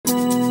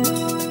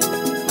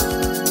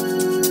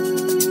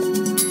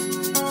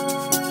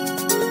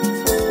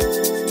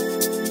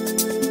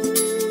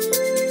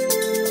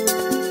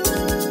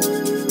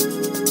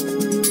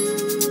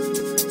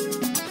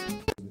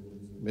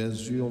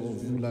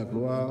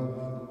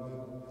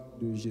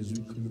de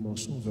Jésus-Christ, mon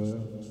sauveur,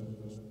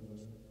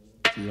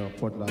 qui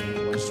remporte la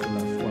victoire sur la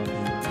foi.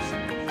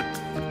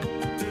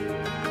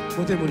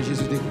 Comptez-moi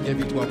Jésus de combien de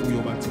victoires pour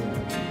vous matin.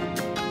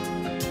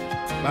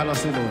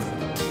 Balancez-nous.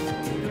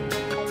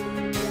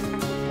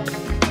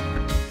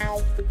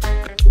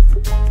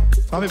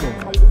 Frappez-moi.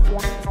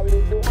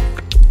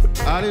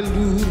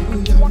 Alléluia.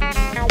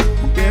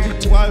 Quelle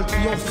victoire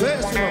triomphée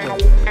sur moi.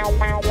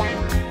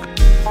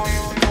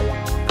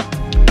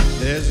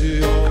 Les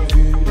yeux ont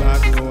vu la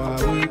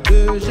gloire de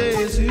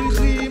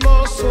Jésus-Christ,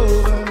 mon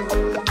sauveur,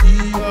 qui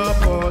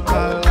remporte à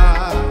la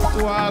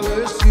victoire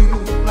sur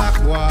la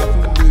croix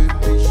pour le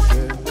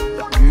péché.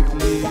 Le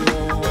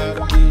client a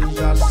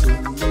déjà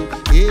sonné.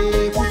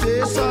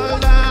 Écoutez,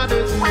 soldats de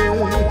Dieu,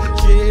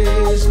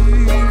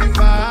 Jésus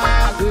va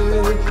de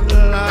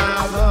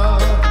l'avant.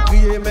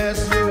 Priez,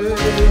 messieurs.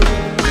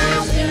 Les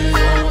yeux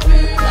ont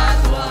vu la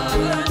gloire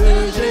de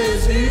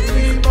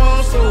Jésus-Christ, mon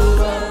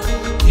sauveur,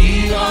 qui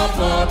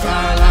remporte à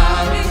la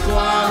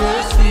victoire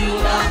sur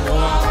la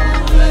croix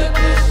pour le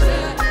péché.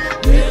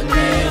 Le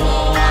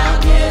néant a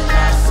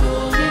déjà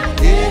sonné.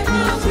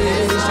 Écoutez,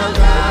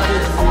 soldats de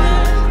Dieu,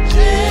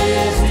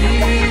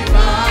 Jésus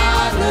va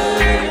de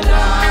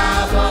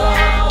l'avant.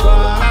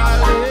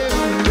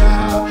 Alléluia,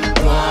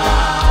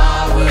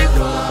 gloire,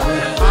 gloire,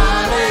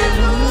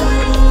 alléluia.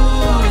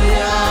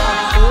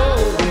 Oh,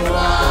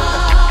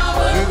 gloire,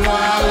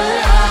 gloire,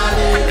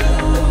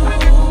 alléluia.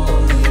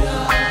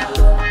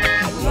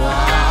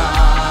 Gloire,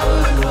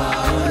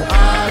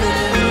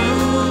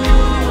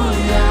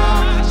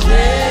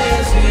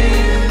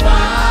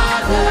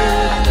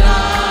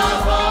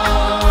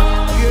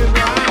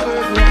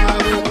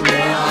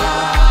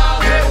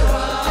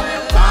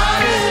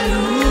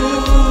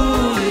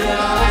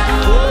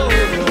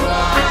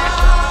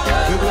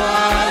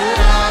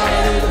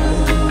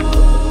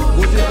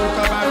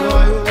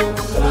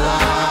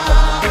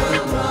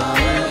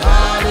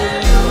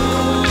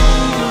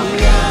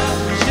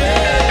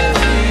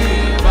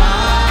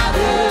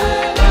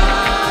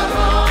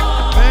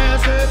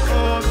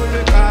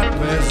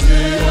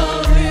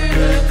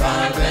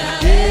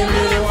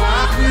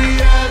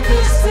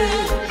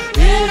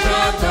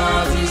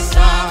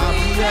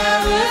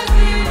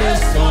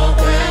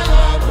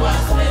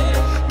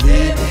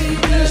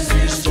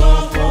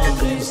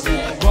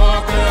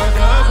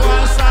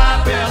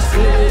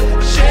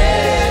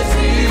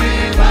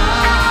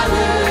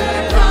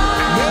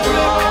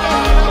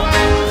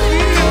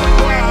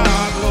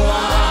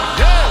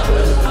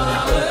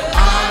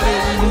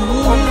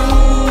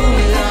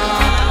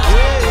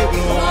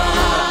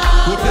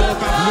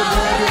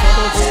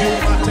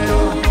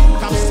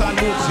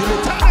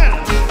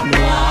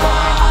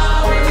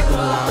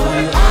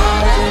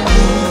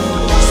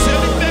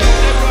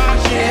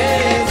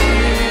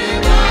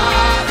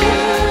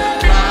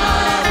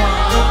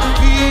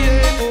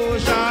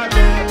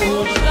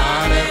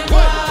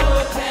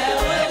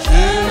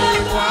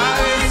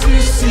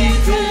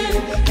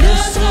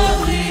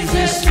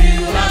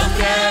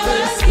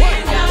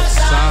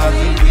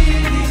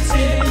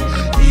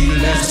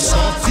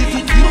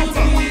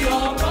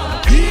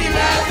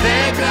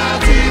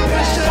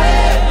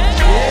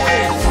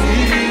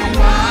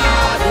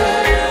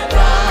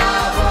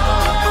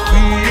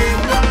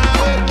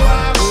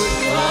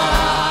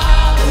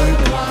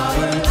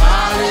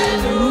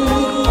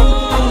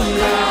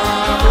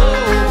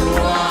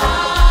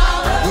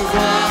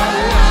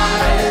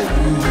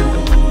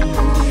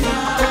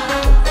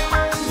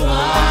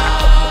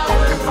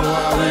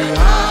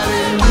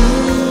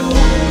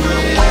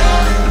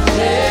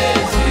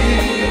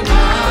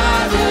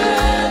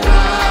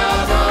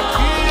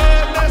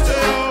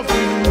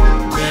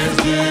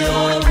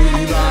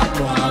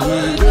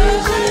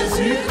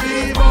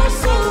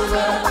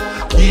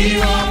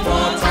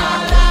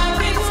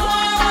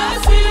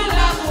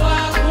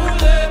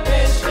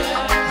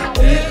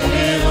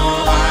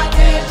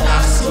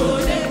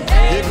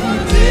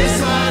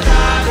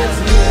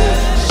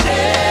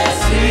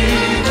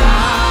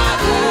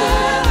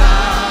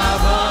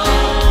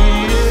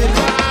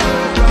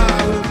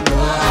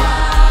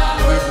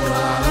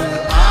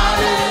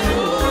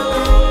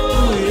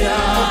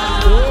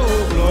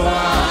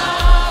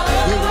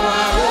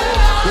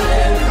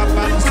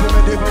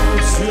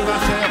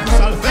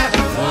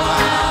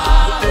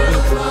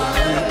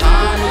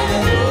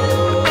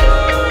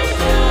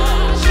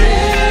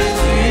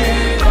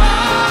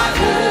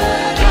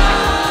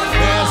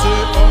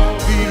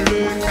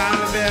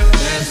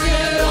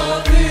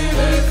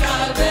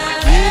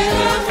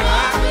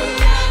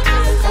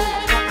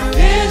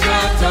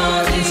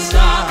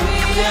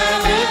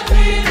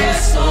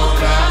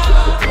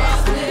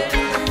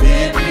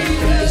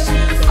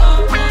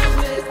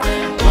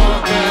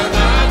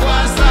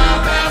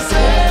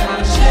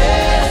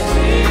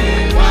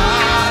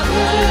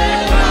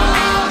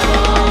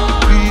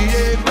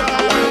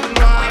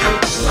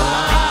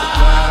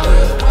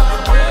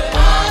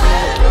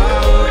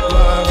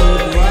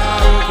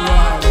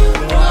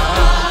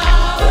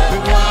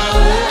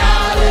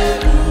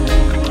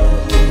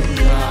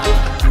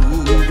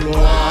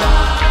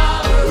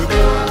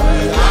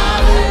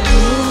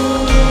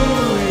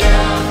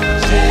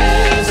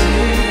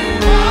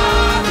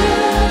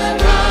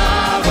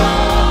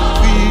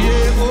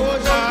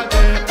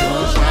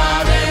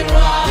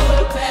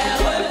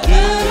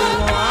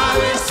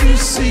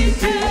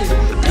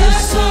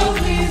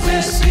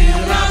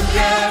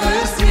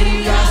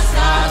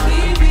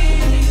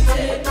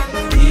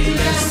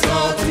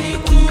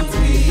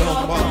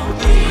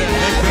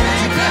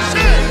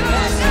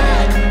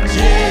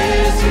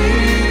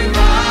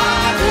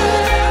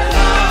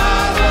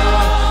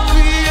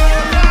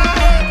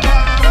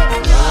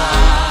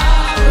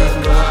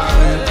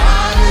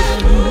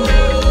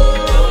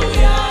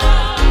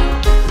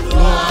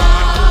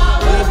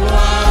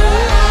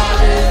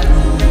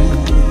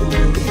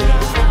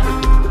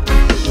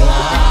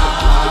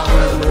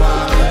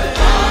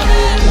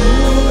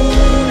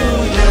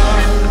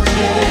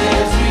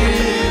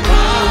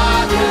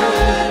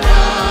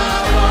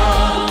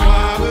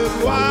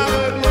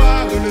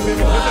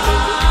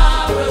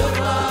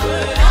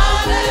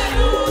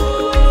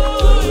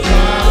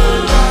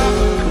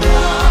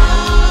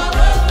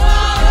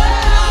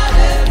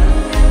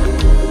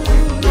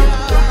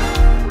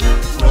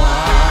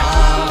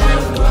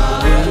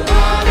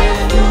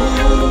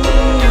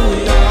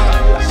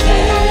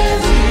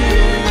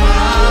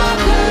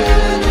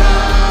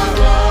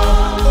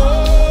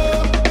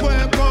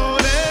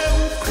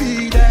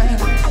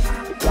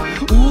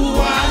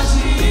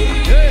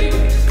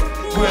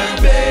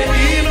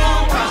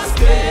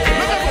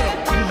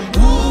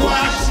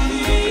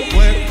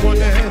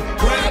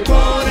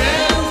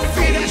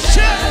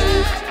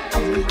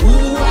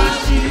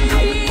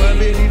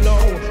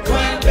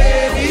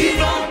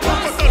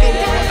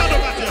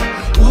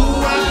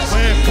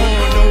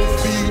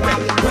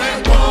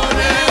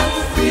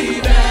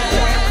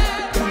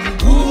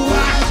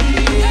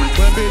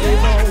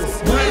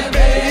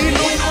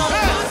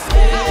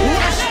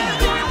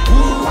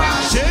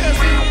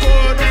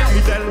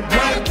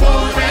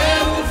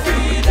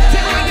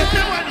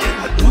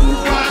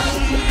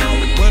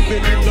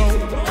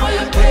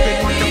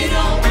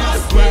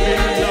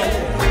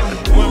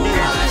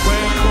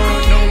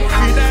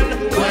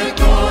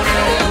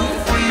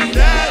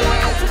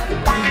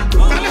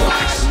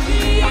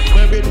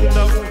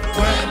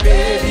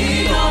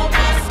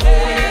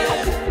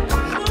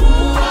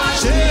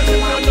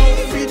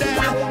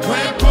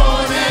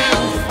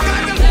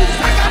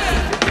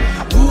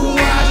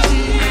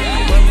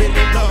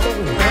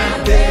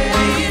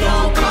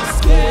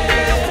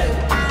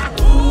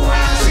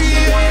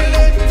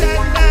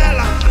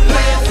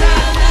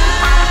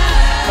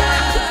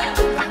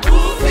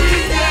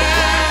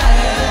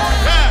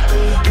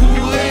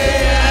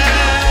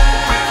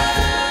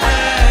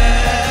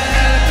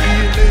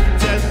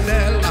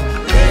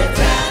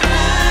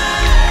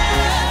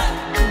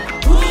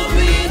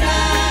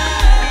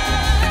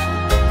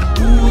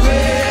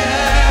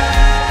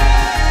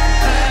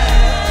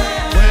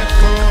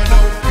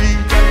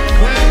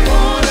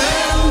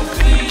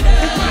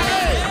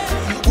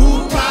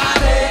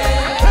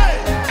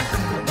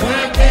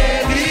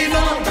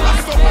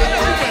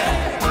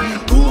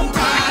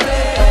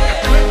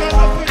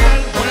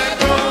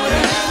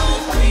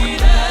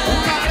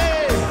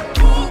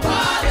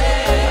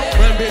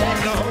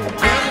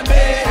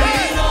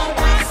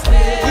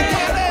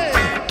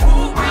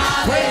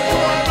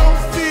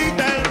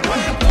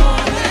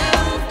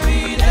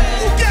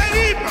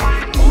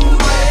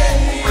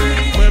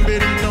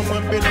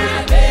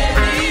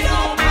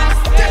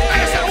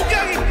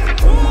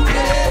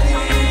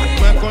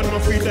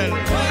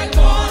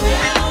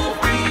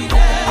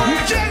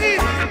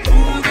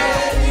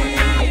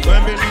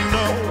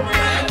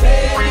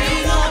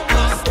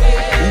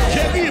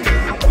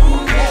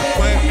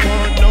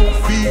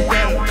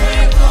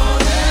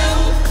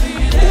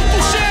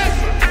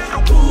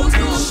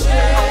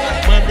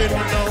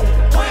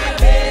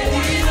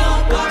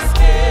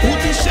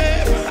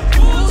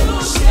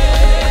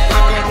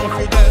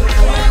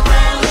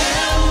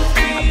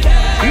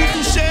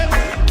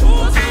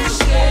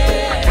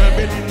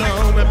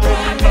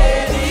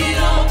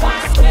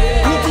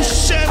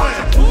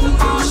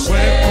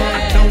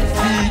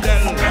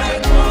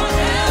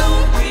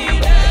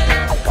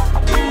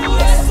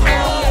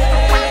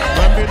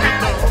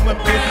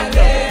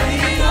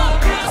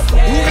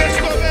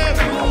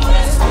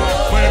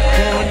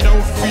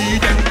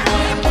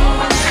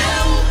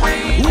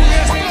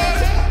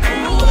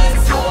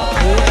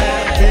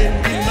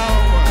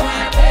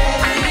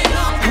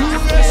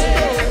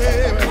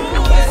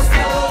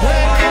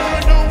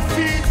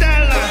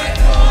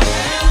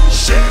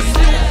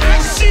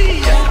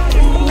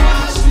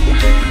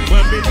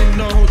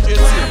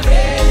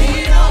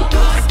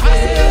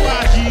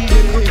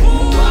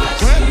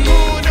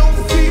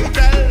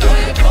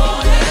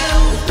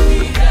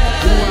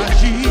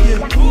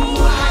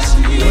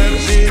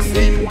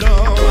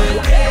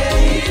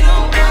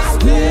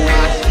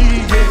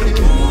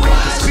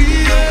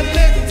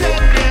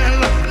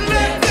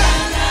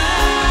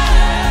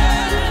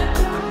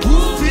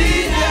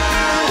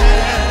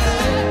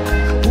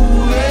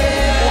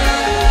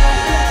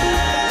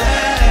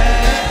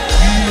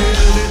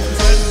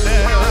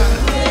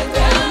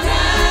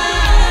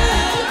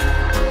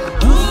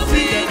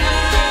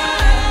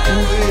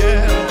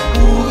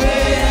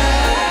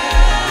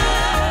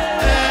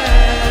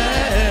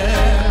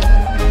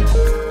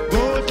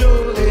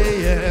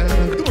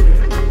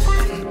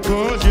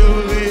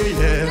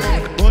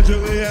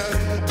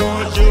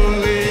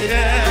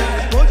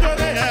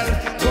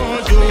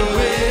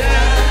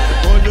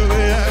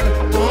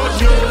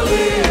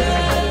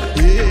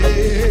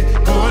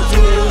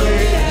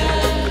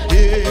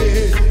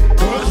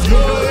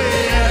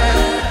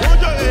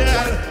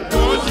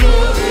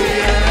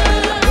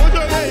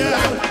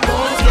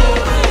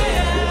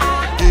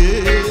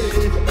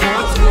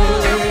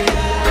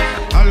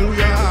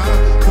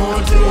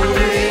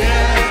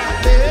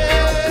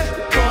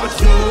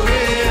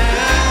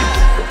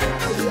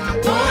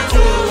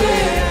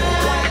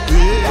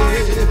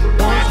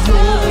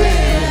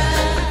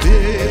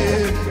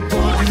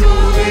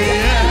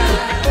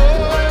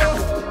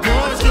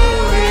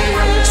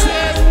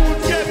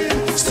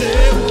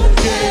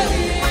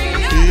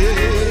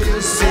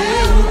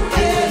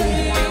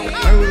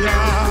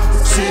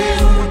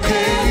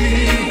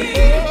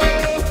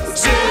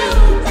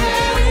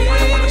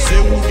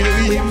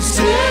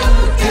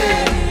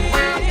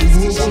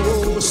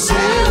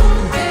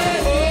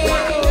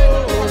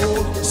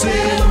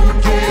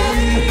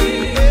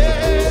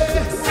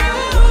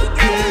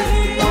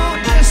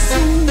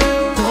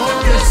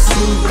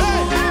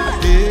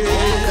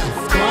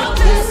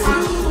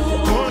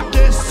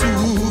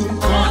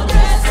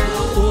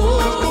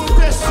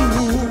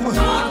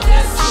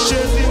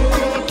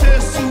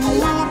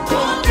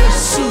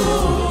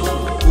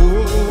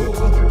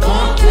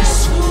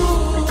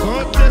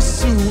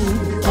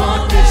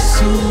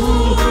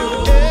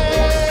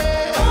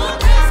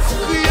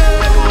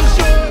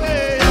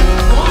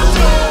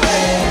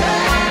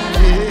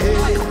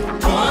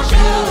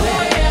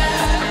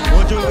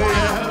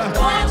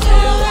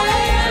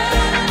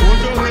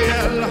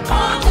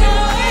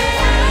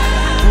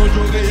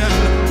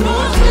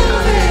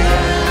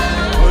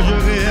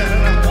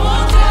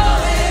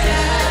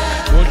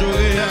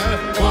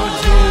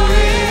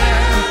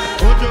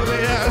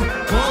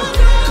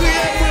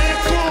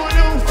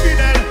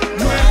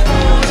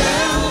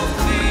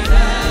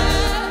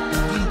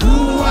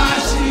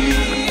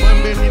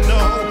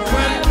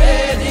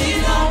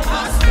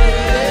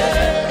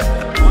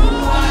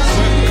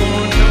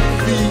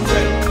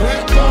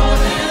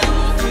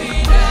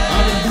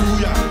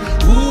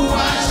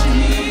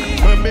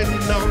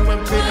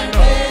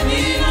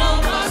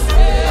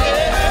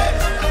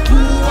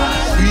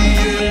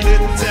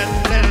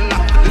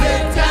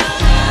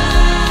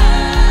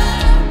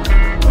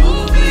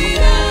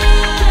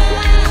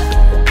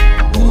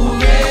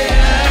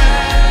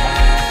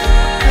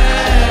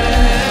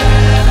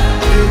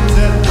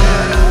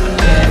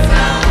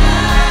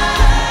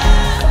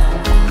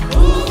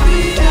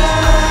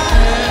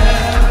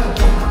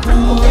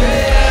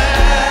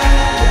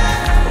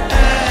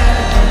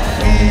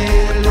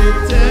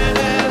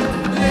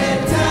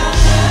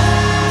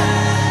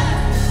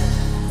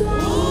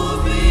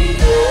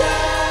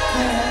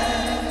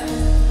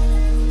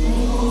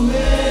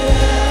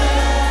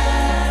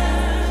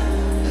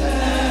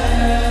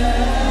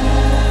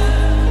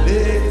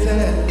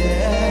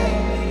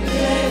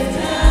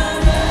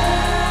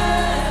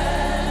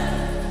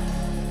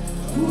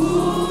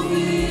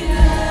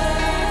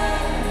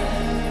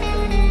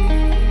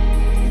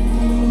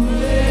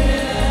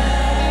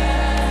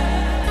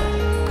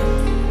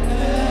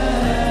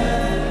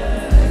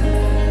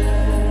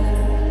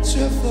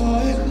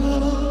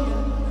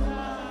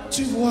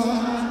 Tu vois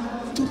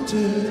toute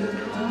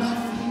ma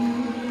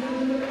vie.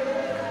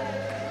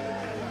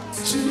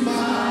 Tu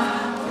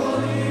m'as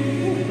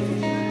connu.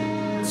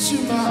 Tu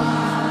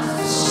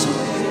m'as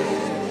sauvé.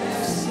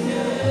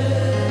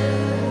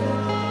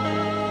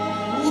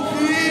 Où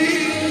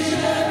puis-je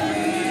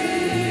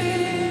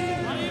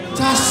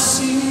ta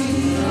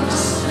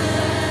science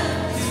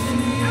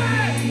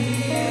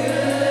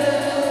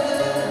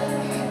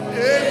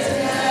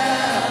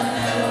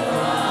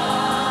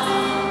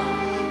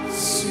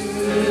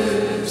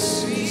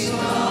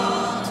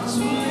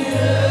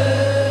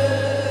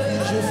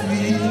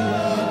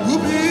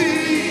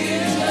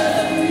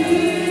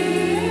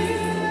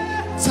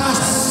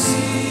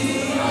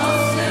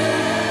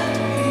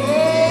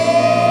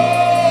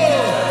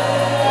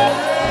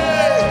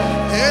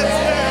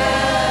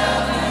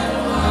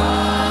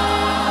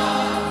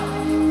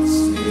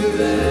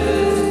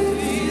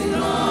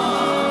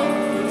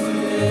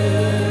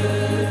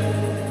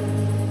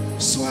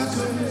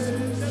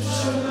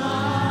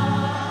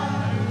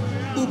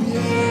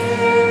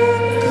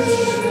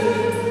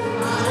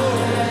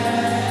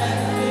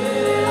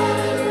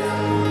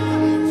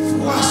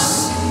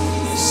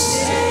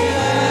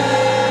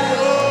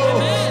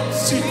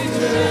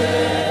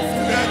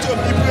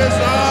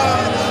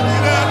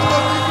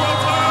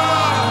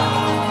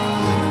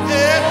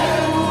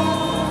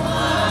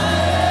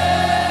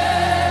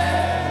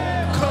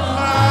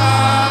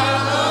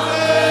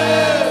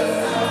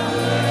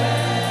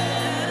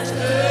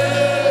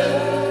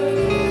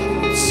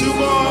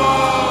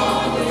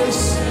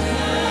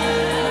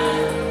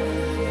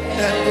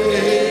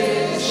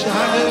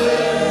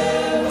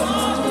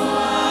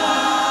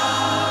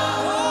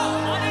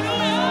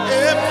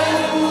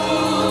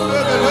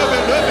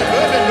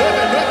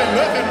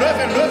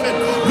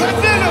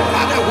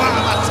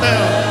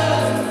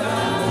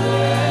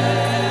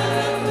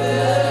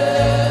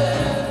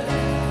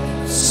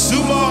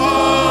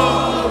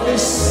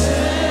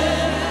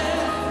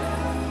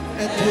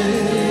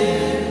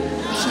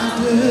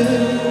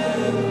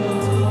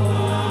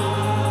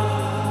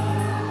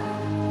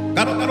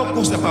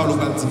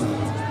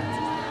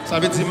Ça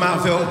veut dire ma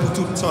vie pour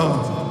tout le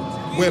temps.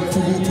 Mwen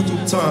pour tout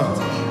le temps.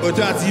 On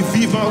t'a dit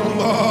vivant ou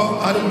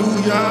mort.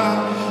 Alléluia.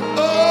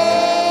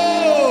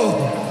 Oh!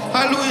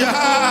 Alléluia.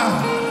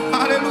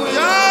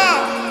 Alléluia.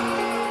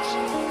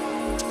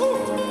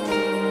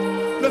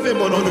 Levez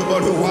mon nom devant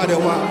le roi des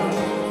rois.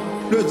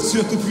 Le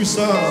Dieu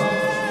tout-puissant.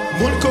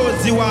 Mon corps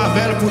dit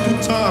avec pour tout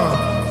le temps.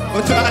 On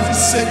t'a dit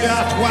Seigneur,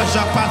 à toi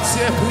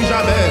j'appartiens pour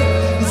jamais.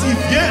 Il dit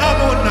viens à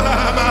mon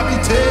âme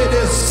habiter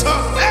des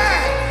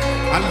sommets.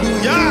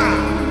 Alléluia.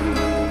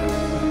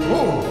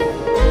 Oh.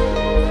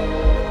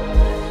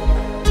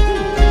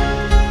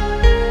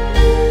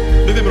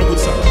 Levez-moi le bout de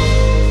ça.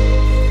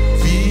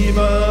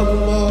 Vivant ou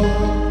mort,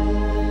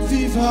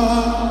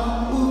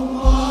 vivant ou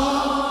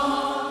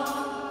mort,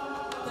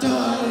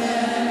 dans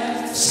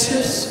les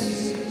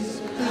cieux,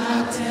 la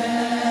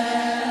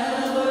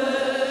terre,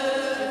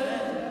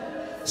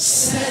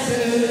 c'est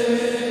de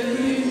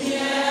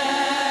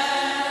lumière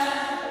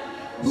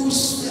où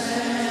c'est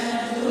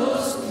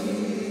l'obscurité.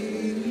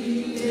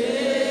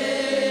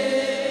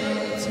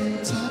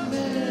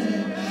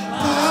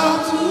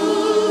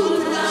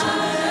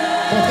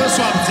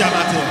 Sois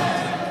diamateur.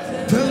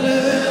 De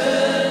le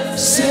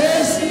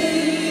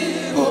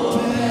saisir au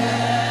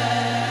Père.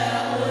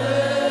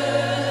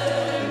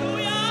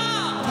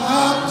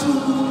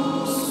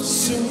 Partout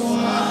sur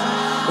moi.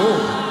 Oh.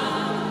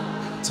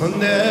 Ton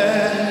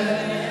air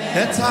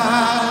est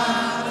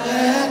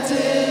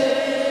arrêté.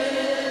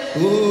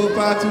 Oh,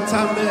 partout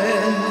ta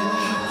main.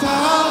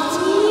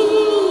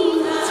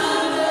 Partout ta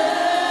main.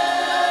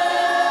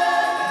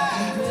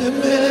 De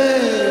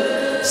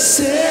me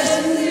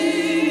saisir.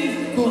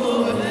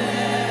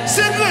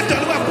 C'est grand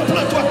temps de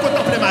comprendre toi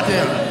contempler ma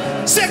terre.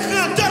 C'est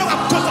grand temps de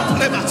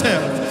contempler ma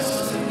terre.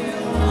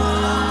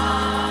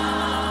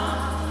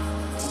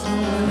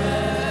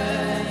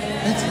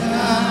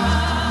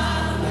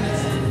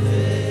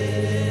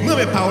 Moi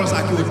mes paroles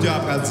ça que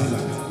l'auteur a dit là.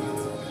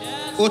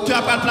 L'auteur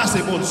a pas placé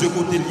mon Dieu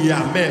côté lié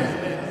à même.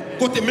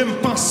 Côté même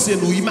penser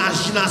nous,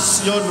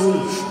 imagination nous,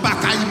 pas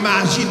qu'à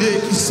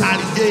imaginer qui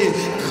s'allie,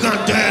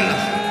 grandeur,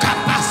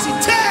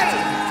 capacité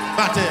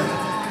ma terre.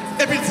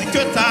 Et puis il dit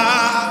que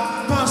ta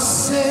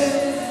pensée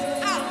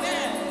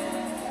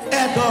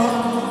est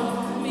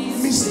dans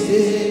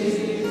mystérieux.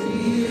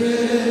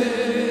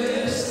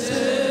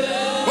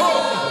 oh,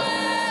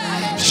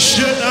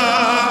 je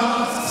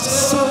n'en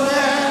Sommeil,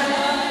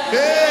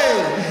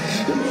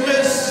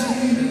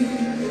 Messie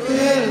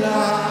est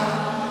là,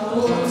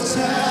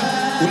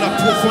 hauteur. ou la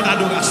profonde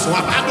adoration.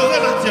 Adorer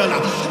ma terre là.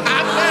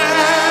 Amen.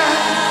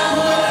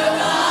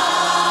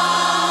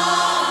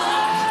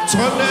 Ton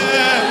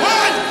air,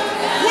 ouais.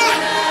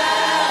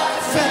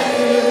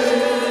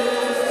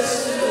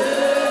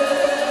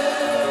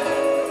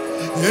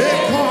 Et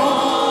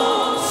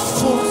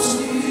confondu,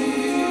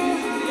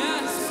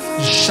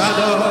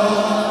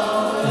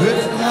 j'adore le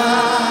la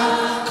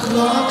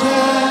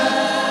grandeur.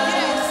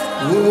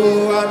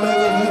 Oh,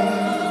 Amen,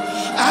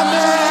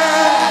 Amen.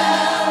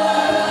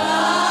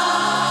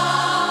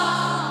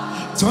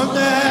 ton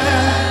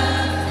air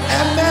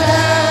est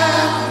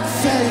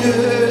merveilleuse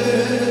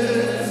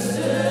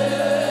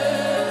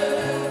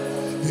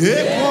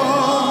et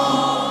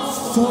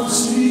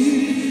confondue,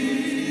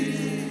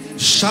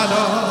 chaleur,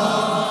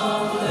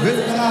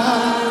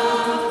 regard.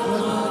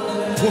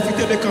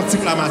 Profitez des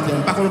cantiques la matin.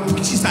 Par contre, pour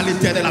qui ça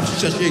l'éternel a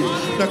cherché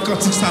le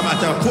cantique ça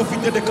matin.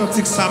 Profitez des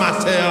cantiques ça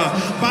matin.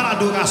 Par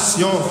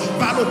l'adoration,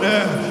 par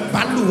l'honneur,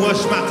 par le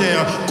louange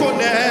matin.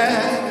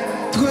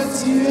 Connaître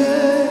Dieu,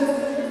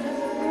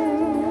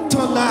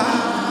 ton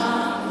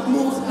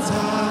amour,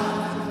 ta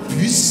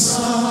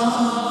puissance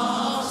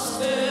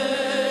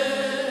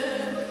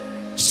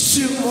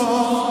sur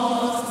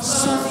mon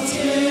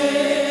sentier.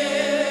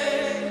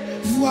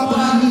 Vois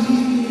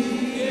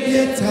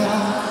briller ta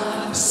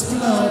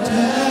splendeur.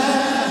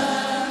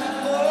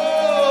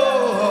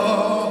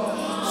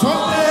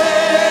 Fondé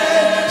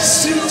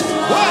sur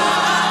toi,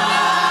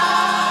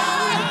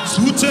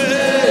 tout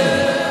est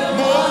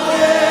mon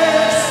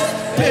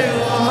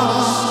espérance.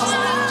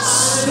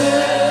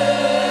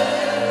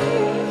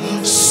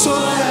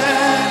 Soleil,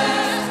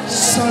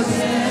 soleil,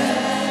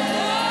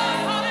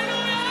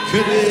 que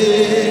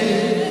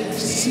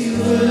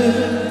désire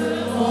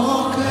mon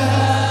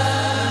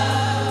cœur.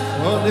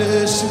 Fondé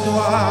sur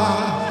toi.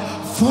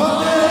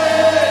 Fondé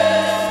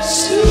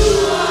sur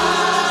toi,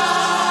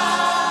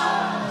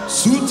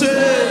 sous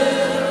tes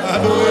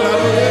adorez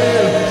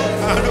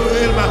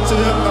le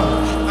matin,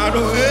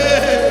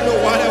 adorez le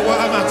roi des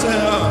rois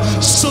matin,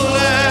 soleil,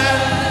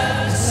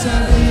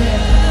 soleil,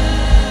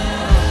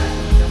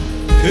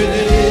 que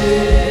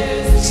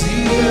désire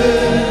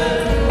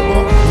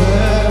mon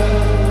cœur,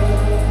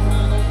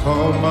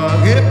 comment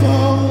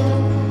répondre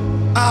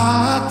à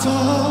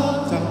ton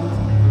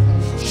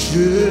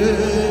je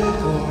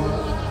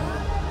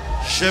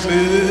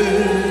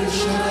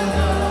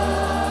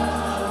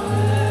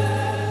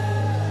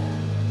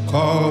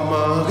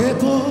comment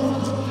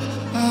répondre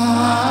à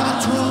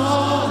toi?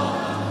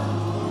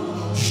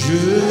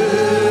 Je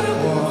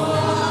crois,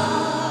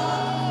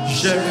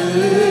 j'aime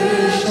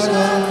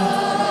Shalom.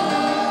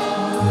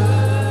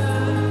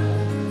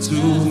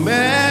 Tous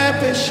mes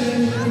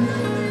péchés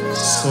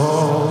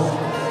sont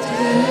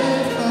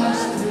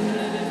effacés.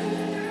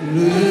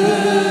 Le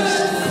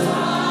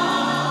sang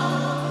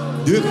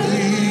de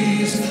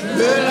Christ.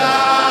 De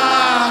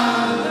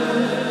l'âme,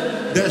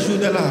 des jours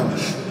de l'âme,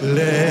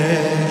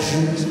 les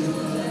jours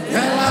de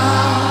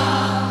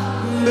l'âme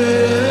me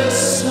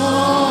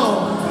sont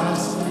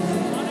passés.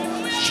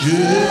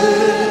 Je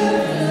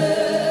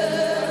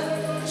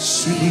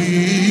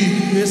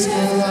suis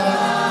esclave.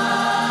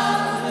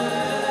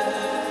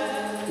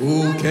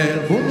 Oh, quel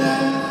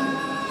bonheur!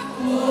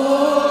 Oh,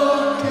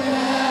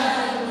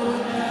 quel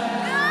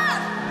bonheur!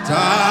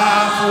 Ta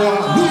foi,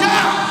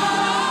 louia!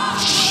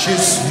 Je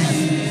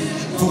suis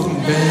pour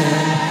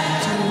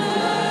mettre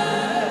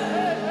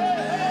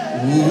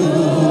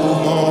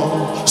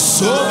mon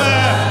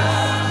sauveur,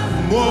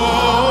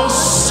 mon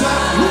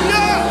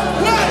sauveur,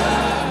 ouais.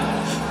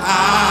 À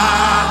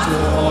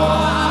toi,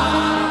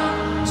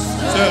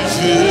 seul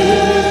je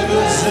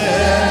veux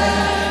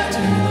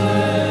être,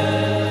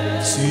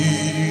 tu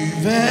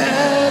veux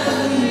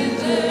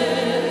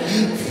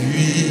briller,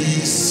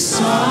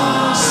 puissance,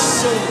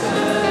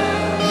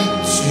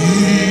 tu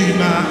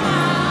m'as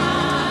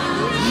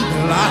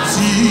la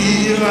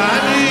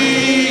tyrannie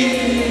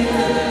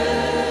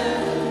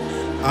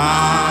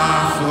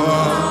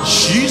affranchissant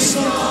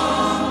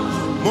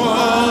mon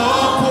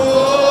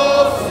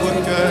pauvre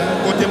cœur.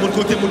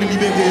 Côté mon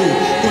libéré,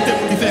 côté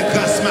mon fait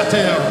grâce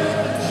matin,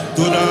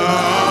 donnant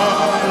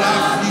la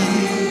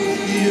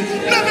vie.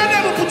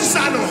 Levez-vous pour tout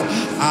ça, non?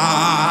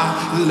 Ah,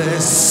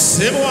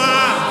 laissez-moi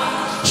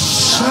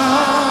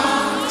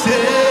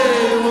chanter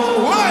mon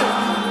ouais.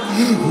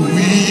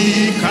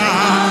 Oui,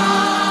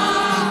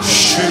 car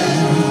je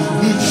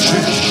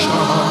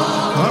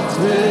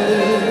chante,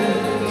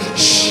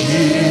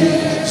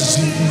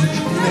 Jésus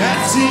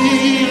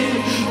n'est-il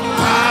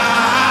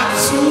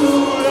partout?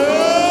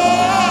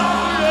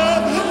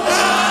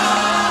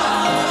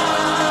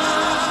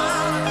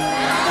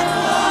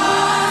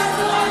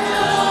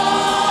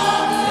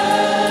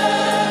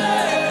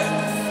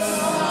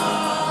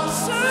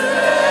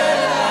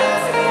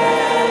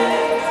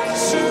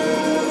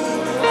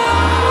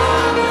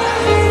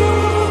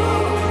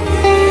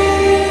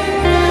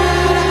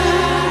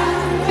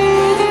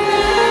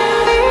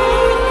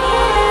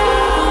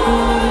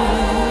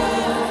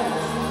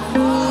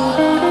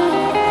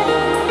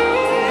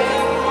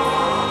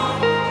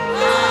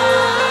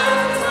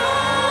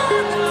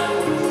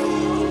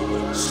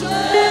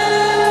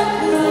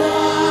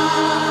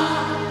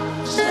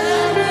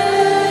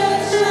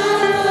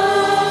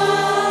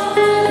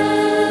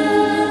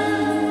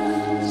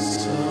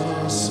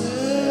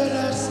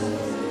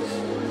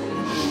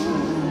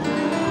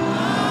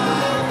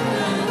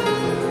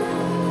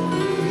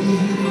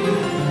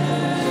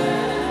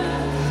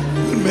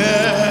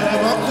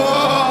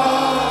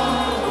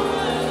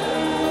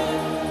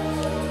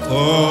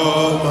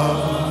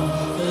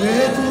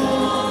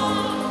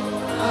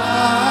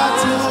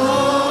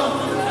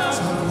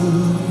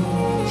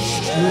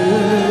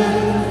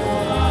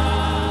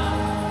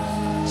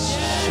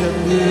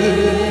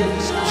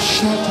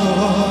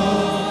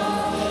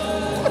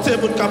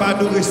 monde qui va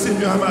adorer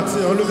Seigneur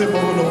matin, levez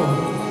mon nom.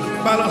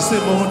 Balancez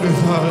mon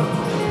devant.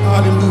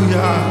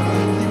 Alléluia.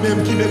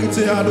 Lui-même qui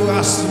méritait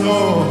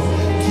l'adoration,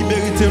 qui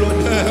méritait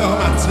l'honneur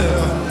matin.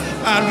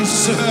 À lui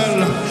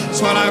seul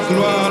soit la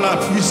gloire, la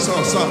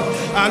puissance.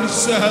 À lui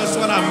seul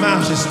soit la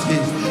majesté.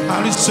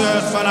 À lui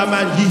seul soit la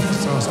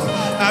magnificence.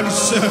 À lui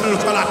seul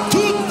soit la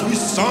toute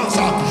puissance.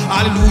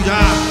 Alléluia.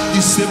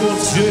 Il c'est mon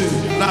Dieu,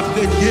 l'a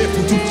prié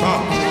pour tout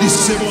temps. Il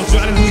c'est mon Dieu,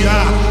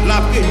 alléluia, l'a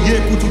prié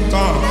pour tout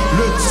temps.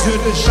 Le Dieu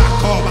de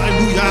Jacob,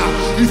 alléluia.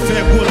 Il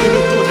fait rouler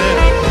le tonnerre.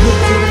 Le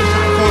Dieu de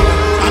Jacob,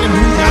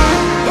 alléluia.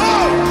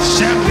 Oh,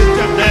 j'aime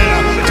l'Éternel,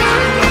 car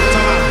il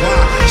entend ma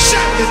voix.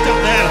 J'aime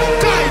l'Éternel,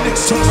 car il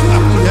exauce la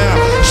prière.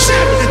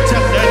 J'aime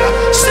l'Éternel,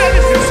 c'est lui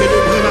qui fait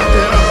célébrer la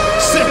terre.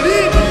 C'est lui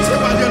qui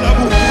témoigne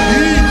l'amour pour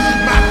lui.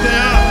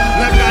 Matin,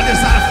 regardez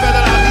ça fait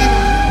dans la vie.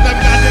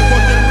 Regardez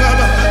côté le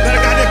peuple.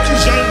 Regardez qui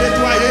je le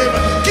nettoyer.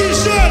 Qui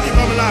je lui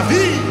comme la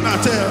vie,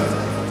 matin.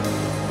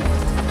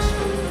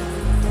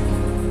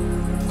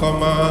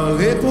 Comment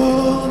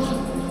répondre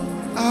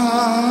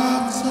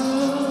à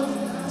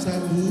ta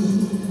bouche?